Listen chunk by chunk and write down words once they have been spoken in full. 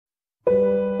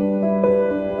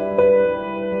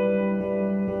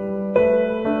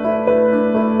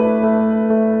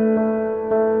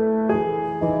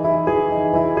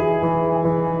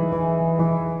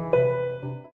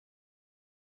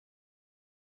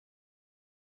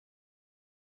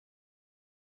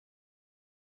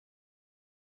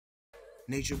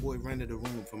Nature Boy rented a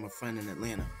room from a friend in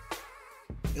Atlanta.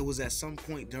 It was at some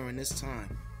point during this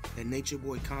time that Nature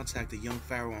Boy contacted young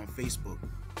Pharaoh on Facebook,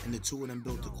 and the two of them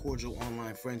built a cordial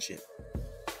online friendship.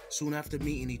 Soon after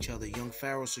meeting each other, young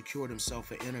Pharaoh secured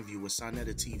himself an interview with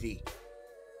Sonetta TV.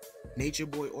 Nature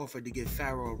Boy offered to give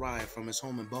Pharaoh a ride from his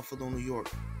home in Buffalo, New York,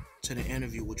 to the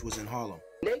interview, which was in Harlem.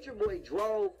 Nature Boy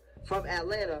drove from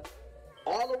Atlanta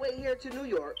all the way here to New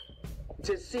York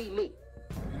to see me.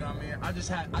 You know what I mean?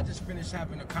 I just finished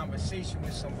having a conversation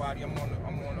with somebody.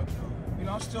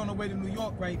 I'm still on the way to New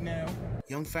York right now.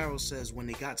 Young Pharaoh says when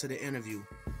they got to the interview,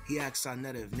 he asked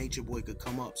Sonetta if Nature Boy could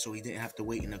come up so he didn't have to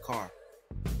wait in the car.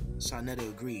 Sonetta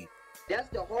agreed. That's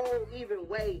the whole even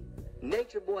way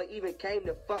Nature Boy even came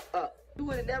to fuck up. You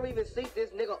would have never even seen this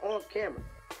nigga on camera.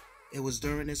 It was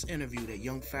during this interview that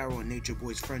young Pharaoh and Nature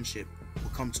Boy's friendship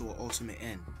would come to an ultimate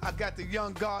end. I got the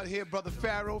young god here, brother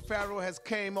Pharaoh. Pharaoh has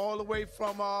came all the way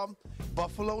from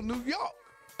Buffalo, New York.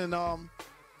 And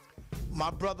my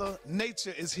brother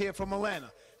Nature is here from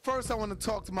Atlanta. First, I want to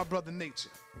talk to my brother Nature.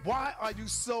 Why are you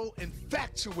so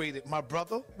infatuated, my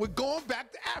brother? We're going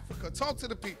back to Africa. Talk to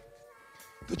the people.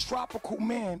 The tropical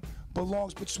man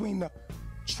belongs between the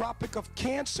Tropic of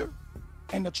Cancer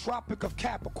and the Tropic of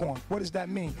Capricorn. What does that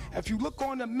mean? If you look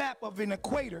on the map of an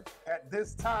equator. At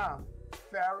this time,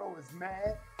 Pharaoh is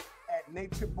mad at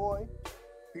Nature Boy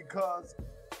because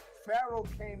Pharaoh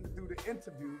came to do the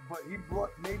interview, but he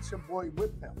brought Nature Boy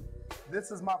with him.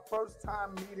 This is my first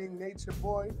time meeting Nature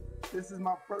Boy. This is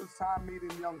my first time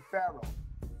meeting young Pharaoh.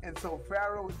 And so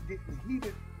Pharaoh is getting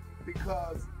heated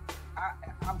because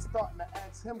I'm starting to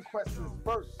ask him questions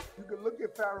first. You can look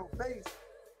at Pharaoh's face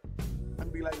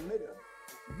and be like, nigga,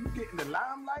 you getting the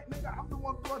limelight, nigga? I'm the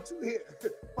one going to here.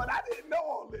 But I didn't know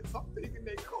all this. I'm thinking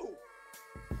they cool.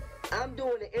 I'm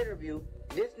doing the interview.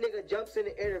 This nigga jumps in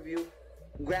the interview,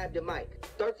 grab the mic.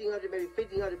 1,300, maybe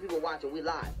 1,500 people watching. We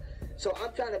live. So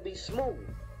I'm trying to be smooth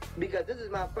because this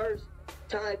is my first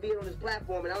time being on this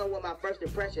platform and I don't want my first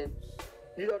impression,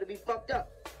 to be fucked up.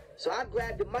 So I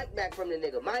grabbed the mic back from the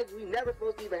nigga. Mind you, we never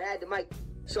supposed to even had the mic.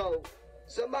 So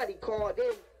somebody called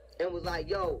in and was like,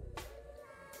 yo,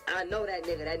 I know that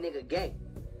nigga gay.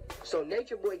 So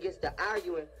Nature Boy gets to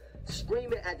arguing,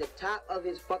 screaming at the top of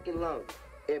his fucking lungs,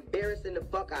 embarrassing the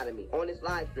fuck out of me on this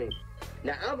live stream.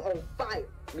 Now I'm on fire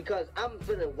because I'm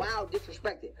feeling wild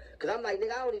disrespected. Cause I'm like,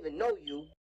 nigga, I don't even know you.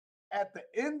 At the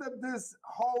end of this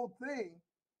whole thing,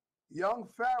 young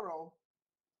Pharaoh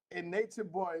and Nature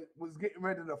Boy was getting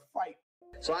ready to fight.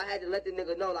 So I had to let the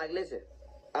nigga know, like, listen,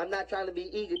 I'm not trying to be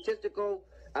egotistical.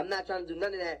 I'm not trying to do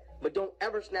none of that. But don't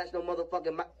ever snatch no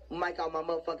motherfucking mic out my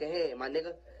motherfucking hand, my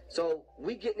nigga. So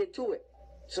we getting into it.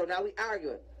 So now we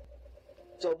arguing.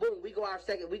 So boom, we go our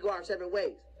separate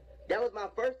ways. That was my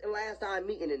first and last time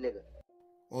meeting the nigga.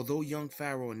 Although young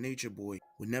Pharaoh and Nature Boy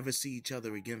would never see each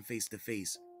other again face to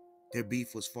face, their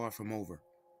beef was far from over.